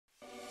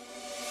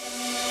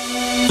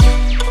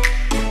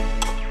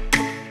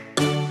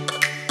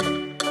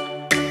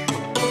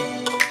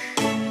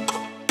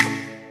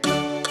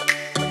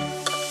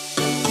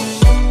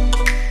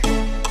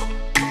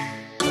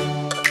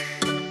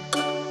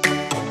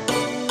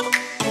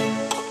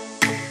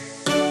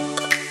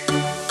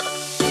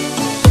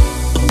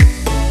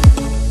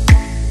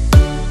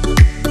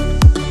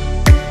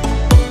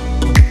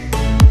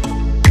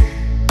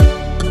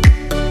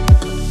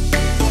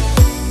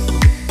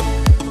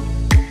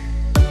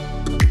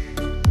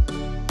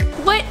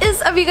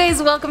up, you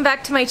guys? Welcome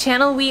back to my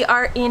channel. We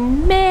are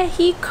in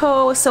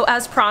Mexico. So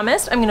as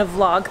promised, I'm gonna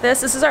vlog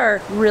this. This is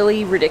our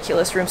really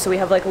ridiculous room. So we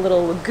have like a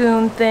little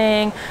lagoon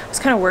thing. I was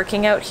kind of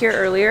working out here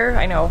earlier.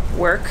 I know,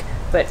 work,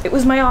 but it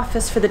was my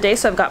office for the day.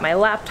 So I've got my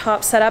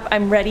laptop set up.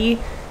 I'm ready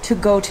to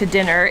go to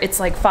dinner. It's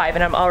like 5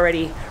 and I'm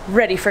already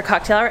ready for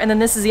cocktail hour. And then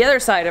this is the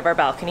other side of our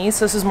balcony.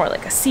 So this is more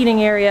like a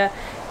seating area.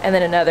 And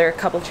then another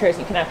couple of chairs.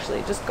 You can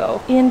actually just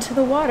go into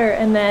the water.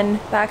 And then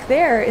back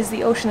there is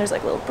the ocean. There's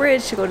like a little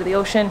bridge to go to the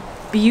ocean.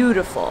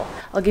 Beautiful.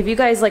 I'll give you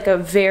guys like a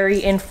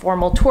very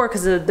informal tour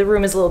because the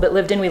room is a little bit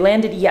lived in. We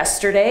landed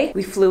yesterday.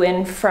 We flew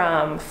in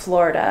from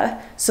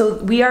Florida. So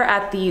we are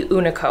at the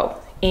Unico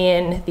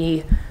in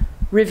the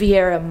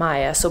Riviera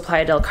Maya, so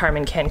Playa del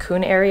Carmen,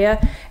 Cancun area.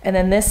 And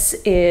then this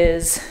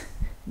is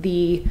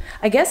the,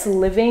 I guess,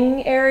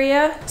 living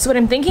area. So what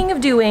I'm thinking of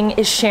doing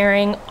is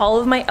sharing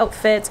all of my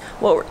outfits,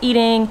 what we're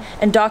eating,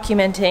 and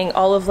documenting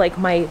all of like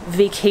my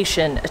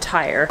vacation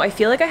attire. I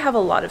feel like I have a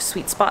lot of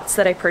sweet spots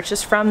that I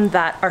purchased from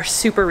that are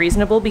super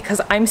reasonable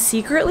because I'm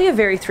secretly a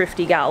very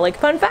thrifty gal. Like,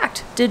 fun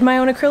fact, did my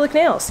own acrylic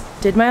nails,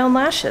 did my own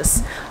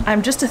lashes.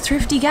 I'm just a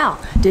thrifty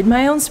gal, did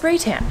my own spray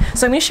tan.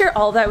 So I'm gonna share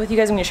all that with you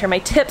guys. I'm gonna share my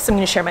tips, I'm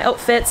gonna share my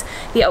outfits.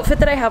 The outfit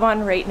that I have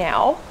on right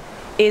now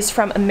is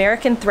from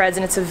American Threads,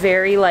 and it's a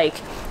very like,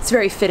 it's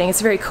very fitting, it's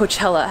a very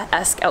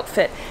Coachella-esque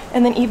outfit.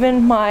 And then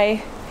even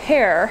my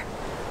hair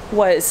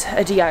was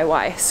a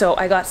DIY, so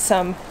I got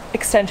some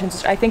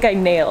extensions. I think I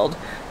nailed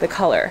the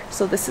color.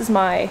 So this is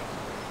my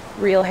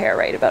real hair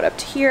right about up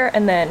to here,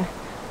 and then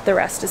the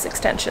rest is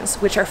extensions,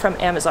 which are from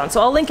Amazon.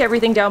 So I'll link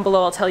everything down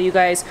below. I'll tell you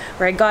guys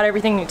where I got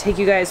everything and take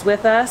you guys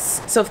with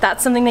us. So if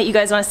that's something that you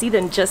guys want to see,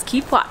 then just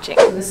keep watching.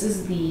 So this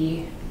is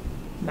the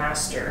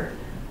master,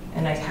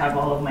 and I have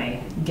all of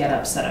my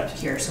get-up set up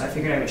here, so I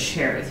figured I would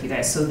share it with you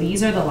guys. So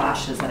these are the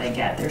lashes that I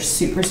get. They're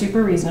super,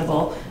 super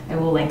reasonable. I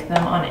will link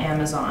them on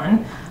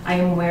Amazon. I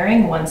am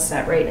wearing one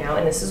set right now,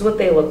 and this is what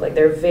they look like.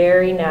 They're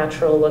very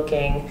natural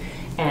looking,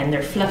 and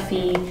they're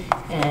fluffy,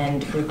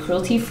 and they're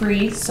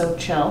cruelty-free, so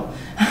chill.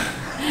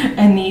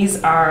 And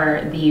these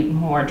are the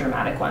more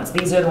dramatic ones.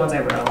 These are the ones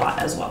I wear a lot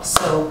as well.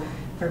 So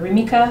a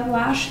Rimika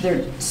lash,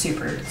 they're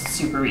super,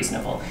 super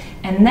reasonable.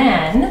 And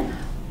then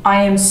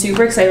I am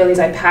super excited about these.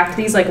 I packed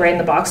these like right in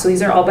the box. So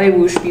these are all by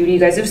Woosh Beauty. You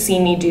guys have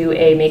seen me do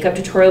a makeup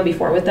tutorial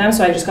before with them.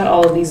 So I just got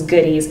all of these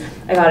goodies.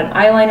 I got an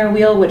eyeliner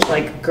wheel, which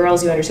like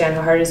girls, you understand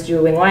how hard it is to do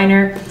a wing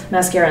liner,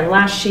 mascara and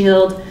lash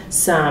shield,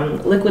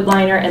 some liquid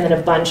liner, and then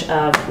a bunch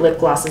of lip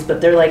glosses. But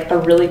they're like a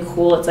really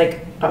cool, it's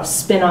like a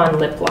spin-on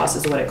lip gloss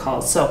is what it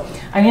calls. So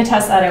I'm gonna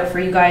test that out for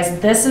you guys.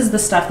 This is the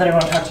stuff that I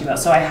want to talk to you about.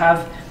 So I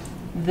have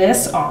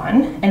this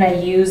on, and I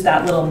use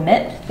that little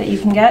mitt that you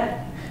can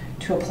get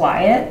to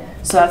apply it.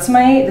 So that's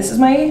this is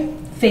my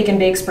Fake and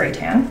Bake spray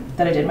tan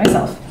that I did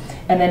myself.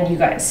 And then you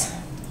guys,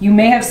 you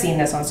may have seen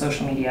this on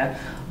social media.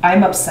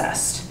 I'm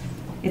obsessed.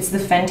 It's the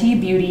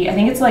Fenty Beauty, I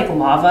think it's like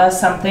lava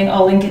something.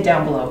 I'll link it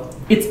down below.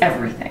 It's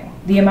everything.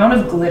 The amount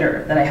of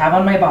glitter that I have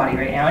on my body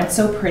right now, it's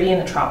so pretty in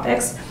the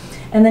tropics.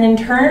 And then in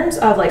terms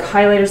of like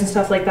highlighters and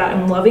stuff like that,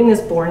 I'm loving this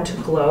Born to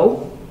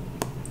Glow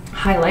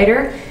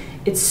highlighter.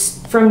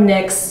 It's from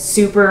NYX,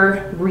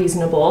 super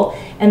reasonable.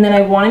 And then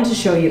I wanted to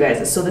show you guys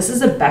this. So this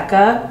is a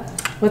Becca,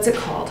 what's it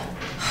called?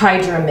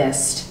 Hydra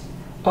Mist.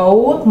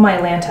 Oh my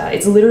Lanta.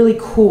 It's literally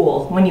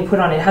cool when you put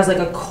on it. It has like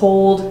a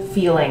cold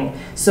feeling.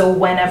 So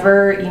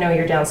whenever, you know,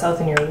 you're down south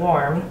and you're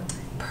warm,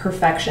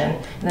 perfection.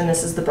 And then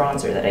this is the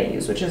bronzer that I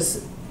use, which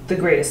is the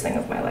greatest thing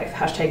of my life.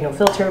 Hashtag no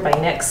filter by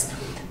NYX.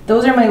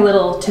 Those are my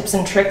little tips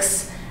and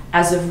tricks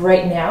as of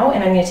right now,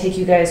 and I'm gonna take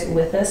you guys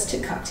with us to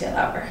cocktail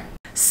hour.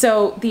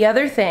 So the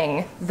other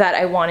thing that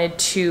I wanted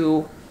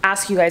to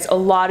ask you guys, a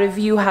lot of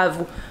you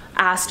have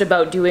asked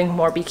about doing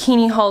more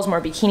bikini hauls,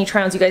 more bikini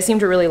try-ons. You guys seem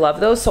to really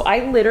love those. So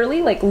I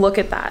literally, like, look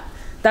at that.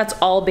 That's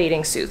all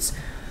bathing suits.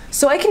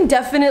 So I can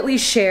definitely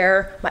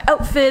share my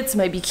outfits,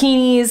 my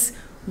bikinis,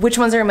 which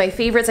ones are my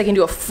favorites. I can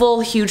do a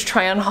full huge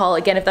try-on haul.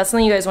 Again, if that's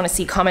something you guys want to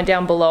see, comment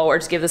down below or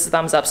just give this a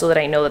thumbs up so that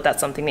I know that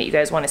that's something that you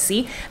guys want to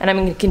see. And I'm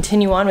going to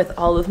continue on with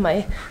all of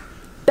my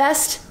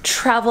best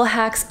travel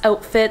hacks,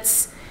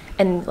 outfits,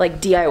 and like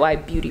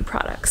DIY beauty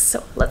products.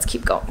 So let's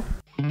keep going.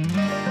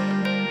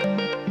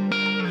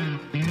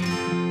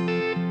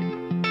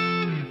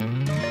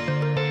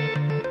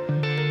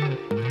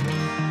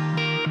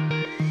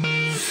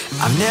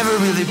 I've never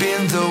really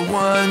been the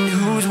one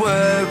who's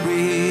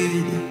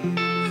worried,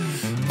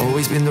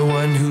 always been the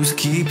one who's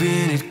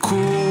keeping it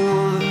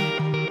cool.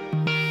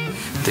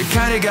 The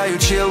kind of guy who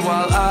chill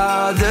while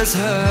others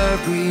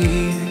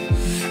hurry.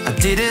 I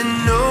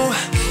didn't know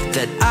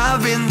that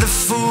I've been the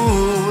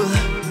fool.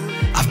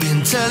 I've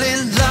been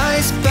telling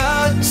lies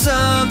about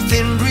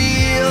something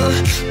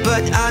real,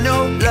 but I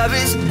know love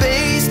is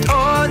based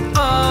on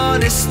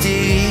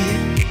honesty.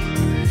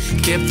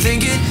 Kept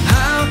thinking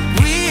how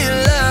real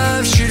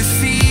love should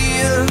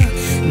feel,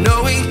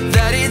 knowing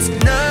that it's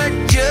not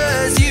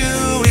just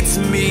you, it's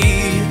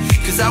me.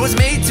 'Cause I was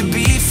made to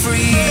be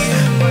free.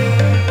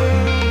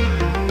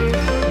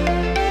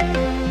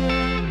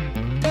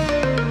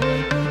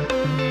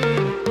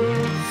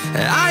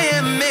 I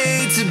am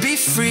made to be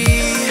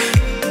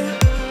free.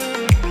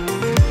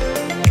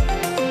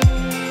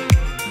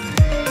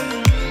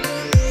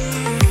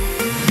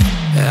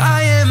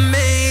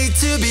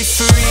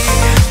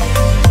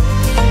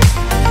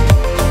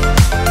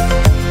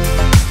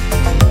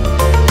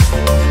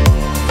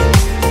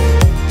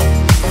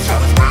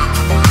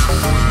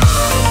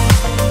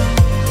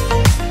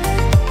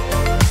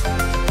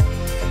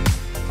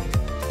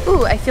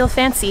 feel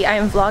fancy. I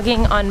am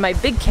vlogging on my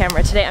big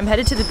camera today. I'm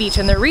headed to the beach,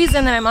 and the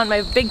reason that I'm on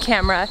my big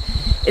camera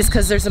is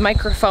because there's a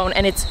microphone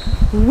and it's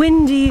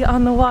windy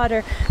on the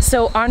water.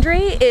 So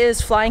Andre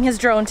is flying his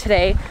drone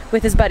today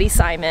with his buddy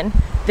Simon.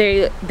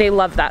 They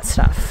love that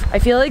stuff. I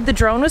feel like the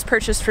drone was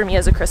purchased for me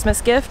as a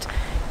Christmas gift,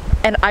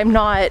 and I'm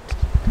not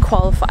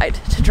qualified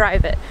to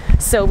drive it.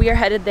 So we are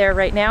headed there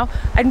right now.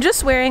 I'm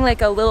just wearing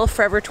like a little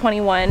Forever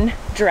 21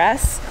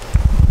 dress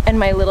and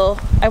my little,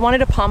 I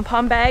wanted a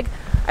pom-pom bag.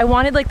 I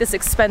wanted like this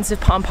expensive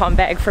pom-pom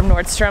bag from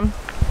Nordstrom.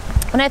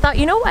 And I thought,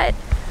 you know what?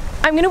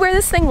 I'm gonna wear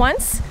this thing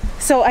once.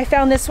 So I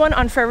found this one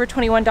on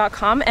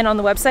forever21.com, and on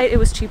the website it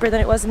was cheaper than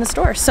it was in the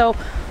store. So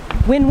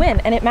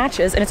win-win, and it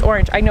matches, and it's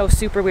orange. I know,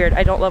 super weird.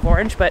 I don't love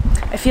orange, but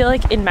I feel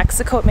like in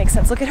Mexico it makes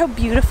sense. Look at how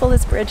beautiful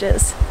this bridge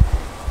is.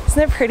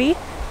 Isn't it pretty?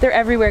 They're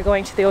everywhere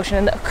going to the ocean,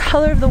 and the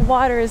color of the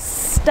water is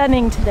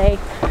stunning today.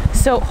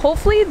 So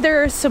hopefully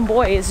there are some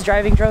boys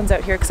driving drones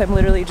out here, because I'm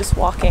literally just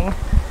walking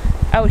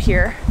out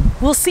here.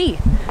 We'll see.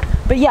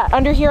 But yeah,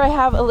 under here I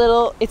have a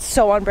little, it's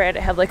so on brand,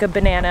 I have like a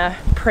banana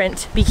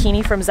print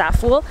bikini from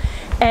Zaful.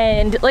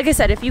 And like I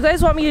said, if you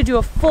guys want me to do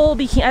a full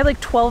bikini, I have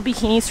like 12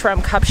 bikinis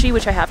from Cupshe,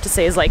 which I have to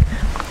say is like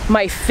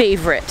my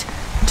favorite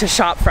to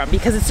shop from,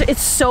 because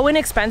it's so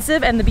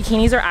inexpensive, and the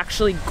bikinis are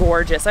actually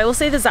gorgeous. I will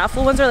say the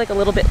Zaful ones are like a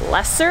little bit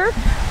lesser,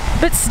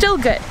 but still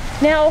good.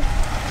 Now,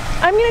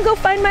 I'm gonna go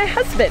find my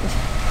husband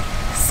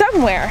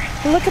somewhere.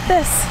 Look at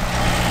this.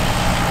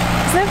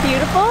 Isn't that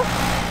beautiful?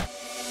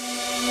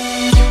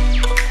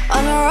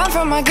 On a run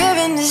from my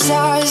given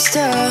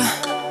disaster,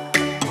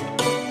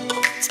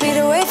 speed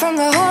away from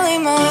the holy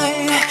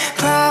mind,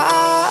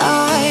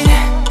 pride.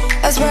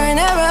 That's where I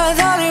never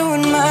thought it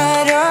would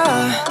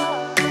matter.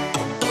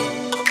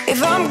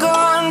 If I'm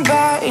gone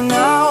by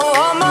now,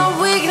 all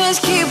my weakness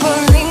keep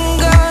on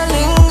linger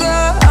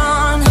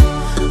on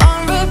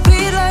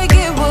repeat like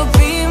it will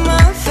be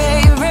my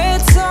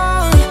favorite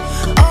song.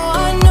 Oh,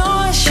 I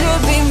know I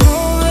should be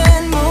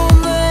moving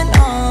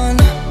on,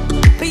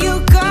 but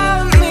you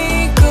got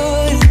me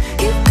good,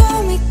 you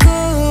got me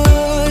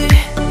good.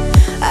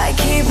 I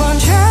keep on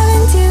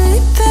driving till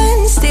it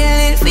bends, still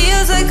it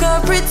feels like I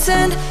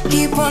pretend.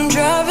 Keep on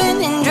driving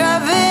and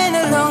driving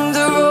along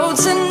the road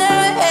tonight.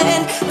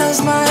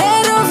 Lost my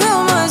head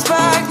over my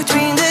back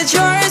between the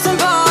jars and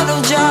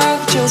bottle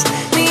jack. Just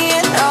me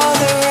and all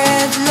the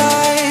red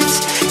lights.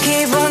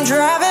 Keep on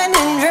driving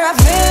and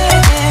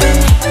driving.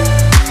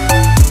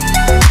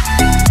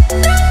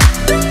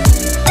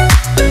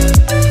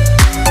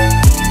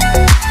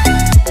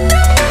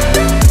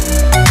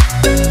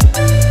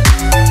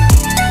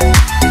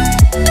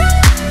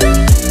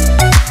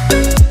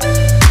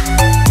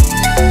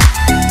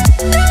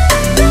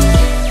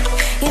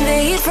 In the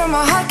heat from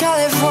a hot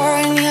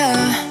California,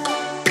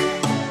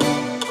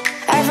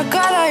 I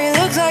forgot how you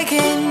looked like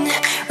in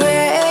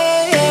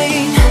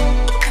rain.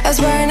 That's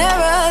why I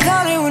never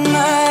thought it would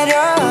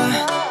matter.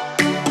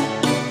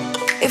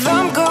 If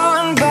I'm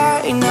gone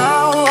by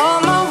now,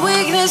 all my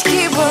weakness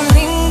keep on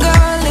linger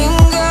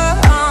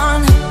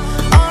on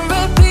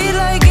repeat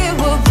like it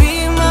will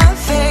be my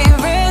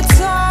favorite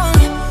song.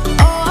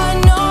 Oh, I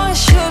know I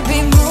should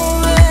be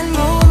moving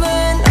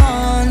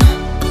on,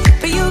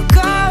 but you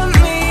got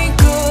me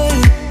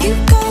good, you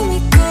got me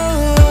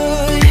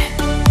good.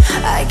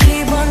 I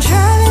keep on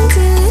driving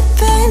till it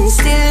bends,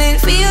 still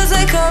it feels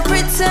like I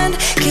pretend.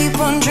 Keep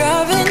on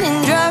driving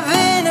and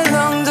driving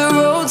along the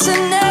road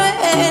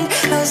tonight.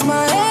 Lost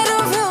my head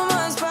over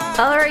my spine.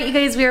 Alright, you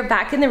guys, we are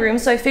back in the room.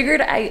 So I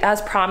figured,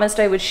 as promised,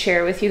 I would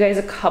share with you guys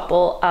a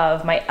couple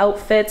of my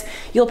outfits.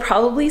 You'll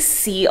probably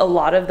see a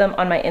lot of them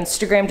on my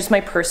Instagram. Just my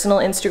personal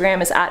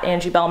Instagram is at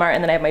Angie Bellemare,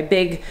 and then I have my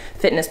big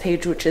fitness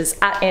page, which is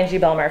at Angie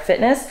Bellemare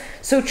Fitness.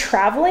 So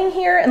traveling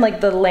here and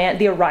like the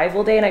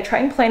arrival day, and I try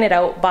and plan it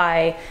out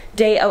by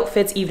day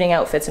outfits, evening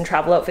outfits, and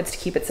travel outfits to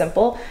keep it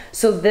simple.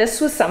 So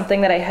this was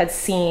something that I had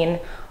seen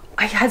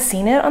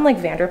it on like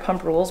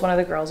Vanderpump Rules. One of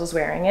the girls was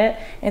wearing it,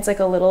 and it's like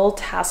a little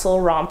tassel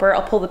romper.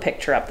 I'll pull the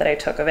picture up that I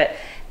took of it.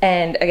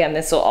 And again,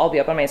 this will all be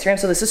up on my Instagram.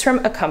 So this is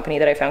from a company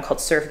that I found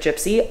called Surf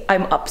Gypsy.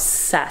 I'm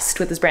obsessed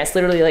with this brand. It's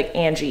literally like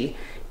Angie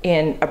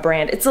in a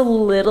brand. It's a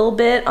little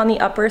bit on the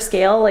upper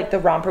scale, like the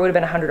romper would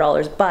have been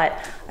 $100, but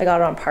I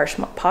got it on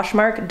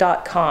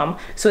Poshmark.com.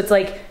 So it's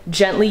like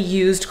gently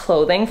used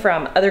clothing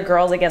from other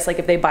girls. I guess like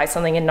if they buy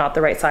something and not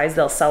the right size,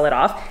 they'll sell it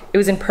off. It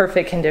was in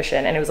perfect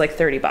condition, and it was like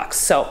 30 bucks.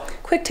 So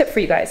quick tip for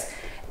you guys.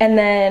 And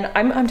then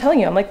I'm telling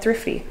you, I'm like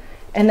thrifty.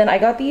 And then I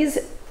got these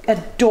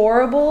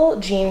adorable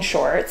jean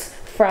shorts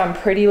from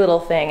Pretty Little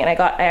Thing, and I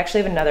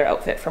actually have another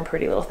outfit from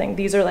Pretty Little Thing.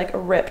 These are like a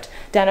ripped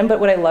denim, but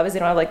what I love is they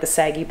don't have like the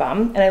saggy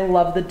bum, and I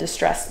love the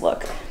distressed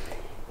look.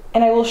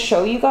 And I will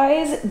show you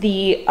guys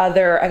the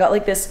other, I got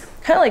like this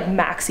kind of like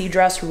maxi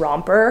dress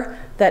romper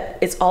that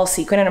it's all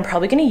sequin, and I'm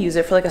probably gonna use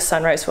it for like a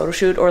sunrise photo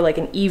shoot or like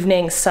an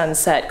evening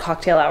sunset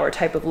cocktail hour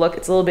type of look.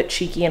 It's a little bit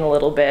cheeky and it's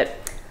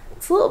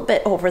a little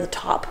bit over the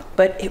top,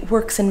 but it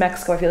works in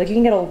Mexico. I feel like you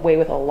can get away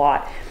with a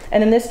lot.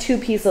 And then this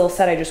two-piece little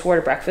set I just wore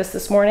to breakfast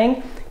this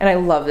morning, and I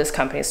love this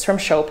company. It's from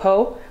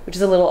Showpo, which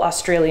is a little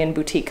Australian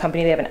boutique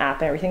company. They have an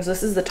app and everything. So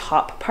this is the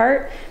top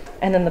part,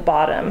 And then the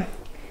bottom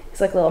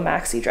is like a little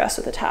maxi dress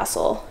with a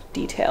tassel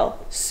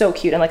detail. So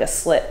cute, and like a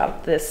slit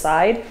up this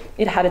side.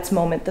 It had its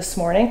moment this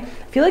morning.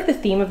 I feel like the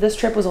theme of this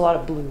trip was a lot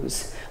of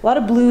blues. A lot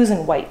of blues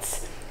and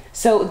whites.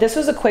 So this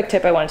was a quick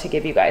tip I wanted to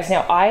give you guys.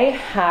 Now I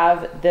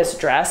have this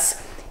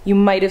dress. You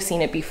might have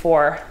seen it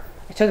before.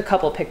 I took a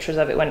couple of pictures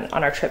of it when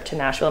on our trip to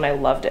Nashville and I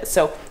loved it.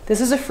 So this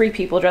is a Free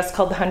People dress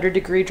called the 100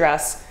 Degree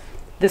dress.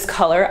 This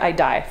color, I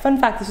die. Fun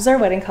fact, this was our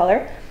wedding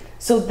color.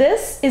 So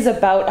this is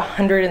about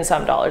 $100 and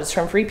some. It's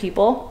from Free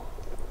People.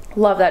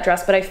 Love that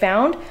dress, but I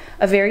found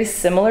a very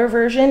similar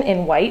version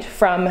in white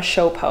from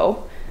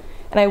Shopo.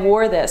 And I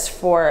wore this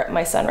for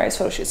my sunrise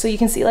photo shoot. So you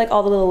can see like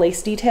all the little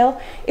lace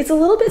detail. It's a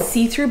little bit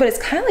see-through, but it's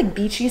kind of like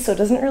beachy, so it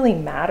doesn't really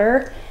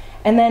matter.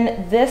 And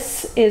then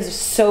this is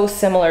so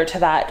similar to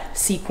that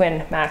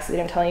sequin maxi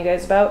that I'm telling you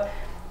guys about.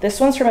 This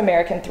one's from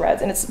American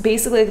Threads, and it's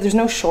basically, there's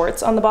no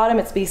shorts on the bottom.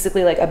 It's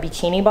basically like a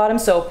bikini bottom.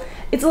 So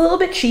it's a little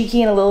bit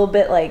cheeky and a little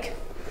bit like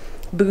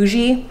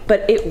bougie,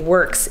 but it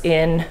works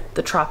in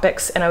the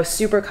tropics, and I was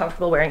super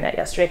comfortable wearing that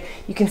yesterday.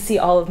 You can see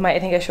all of my, I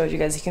think I showed you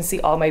guys, you can see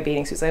all my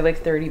bathing suits. I have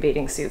like 30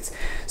 bathing suits.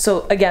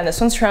 So again,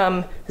 this one's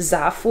from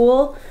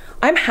Zaful.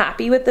 I'm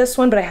happy with this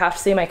one, but I have to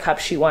say my cup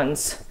sheet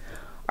ones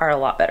are a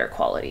lot better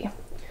quality.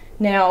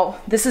 Now,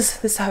 this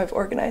is how I've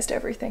organized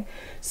everything.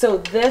 So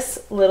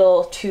this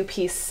little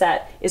two-piece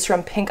set is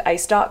from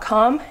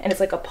pinkice.com, and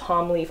it's like a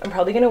palm leaf. I'm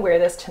probably gonna wear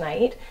this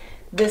tonight.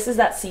 This is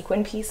that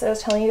sequin piece I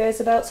was telling you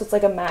guys about. So it's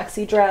like a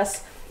maxi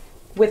dress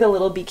with a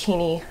little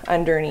bikini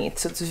underneath.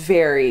 So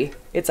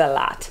it's a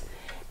lot.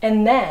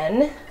 And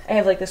then I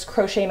have like this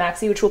crochet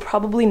maxi, which will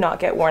probably not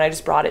get worn. I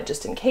just brought it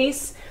just in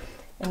case.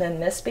 And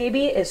then this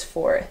baby is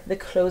for the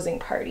closing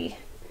party.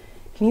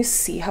 Can you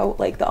see how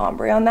like the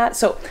ombre on that?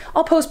 So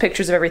I'll post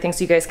pictures of everything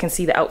so you guys can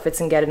see the outfits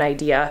and get an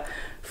idea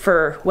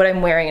for what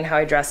I'm wearing and how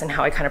I dress and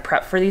how I kind of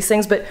prep for these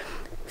things. But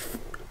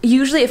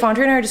usually if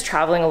Andre and I are just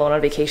traveling alone on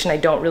vacation, I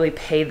don't really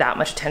pay that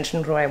much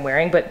attention to what I'm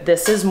wearing, but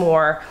this is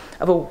more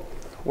of a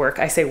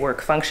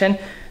work function.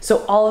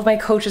 So all of my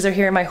coaches are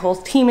here, my whole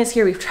team is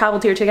here, we've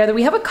traveled here together.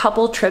 We have a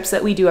couple trips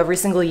that we do every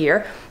single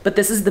year, but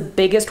this is the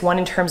biggest one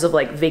in terms of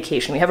like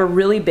vacation. We have a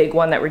really big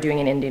one that we're doing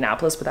in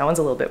Indianapolis, but that one's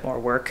a little bit more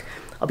work.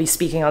 I'll be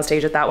speaking on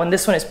stage at that one.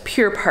 This one is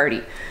pure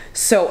party.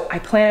 So I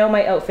plan out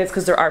my outfits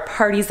because there are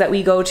parties that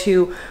we go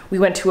to. We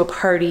went to a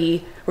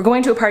party, we're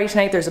going to a party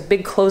tonight. There's a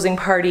big closing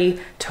party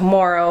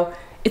tomorrow.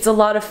 It's a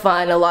lot of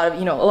fun, a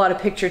lot of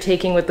picture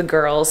taking with the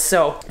girls.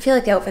 So I feel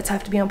like the outfits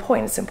have to be on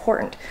point, it's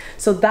important.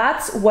 So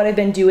that's what I've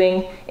been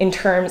doing in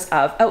terms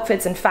of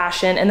outfits and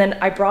fashion. And then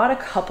I brought a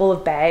couple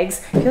of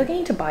bags. I feel like I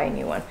need to buy a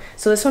new one.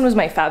 So this one was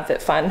my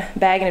FabFitFun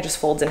bag and it just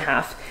folds in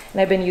half.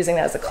 And I've been using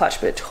that as a clutch,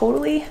 but it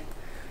totally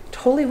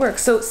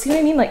works. So see what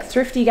I mean, like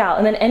thrifty gal.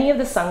 And then any of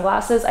the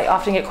sunglasses, I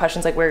often get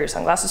questions like, where are your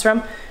sunglasses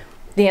from?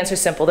 The answer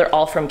is simple, they're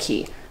all from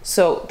Key.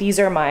 So these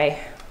are my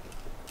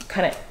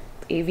kind of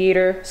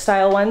aviator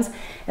style ones,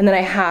 and then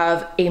I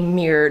have a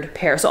mirrored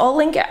pair. So I'll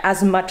link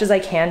as much as I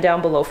can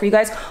down below for you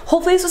guys.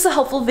 Hopefully this was a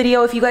helpful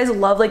video. If you guys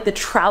love like the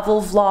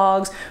travel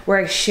vlogs where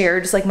I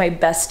share just like my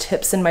best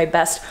tips and my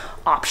best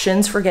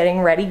options for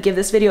getting ready, give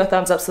this video a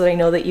thumbs up so that I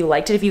know that you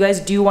liked it. If you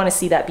guys do want to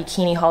see that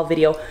bikini haul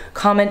video,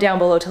 comment down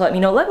below to let me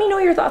know. Let me know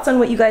your thoughts on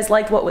what you guys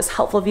liked, what was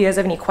helpful. If you guys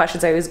have any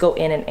questions, I always go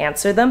in and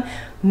answer them.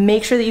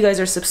 Make sure that you guys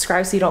are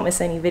subscribed so you don't miss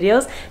any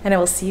videos, and I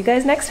will see you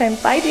guys next time.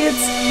 Bye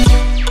dudes.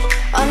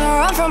 On a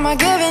run from a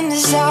given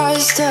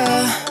disaster,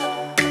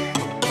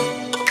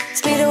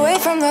 speed away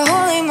from the whole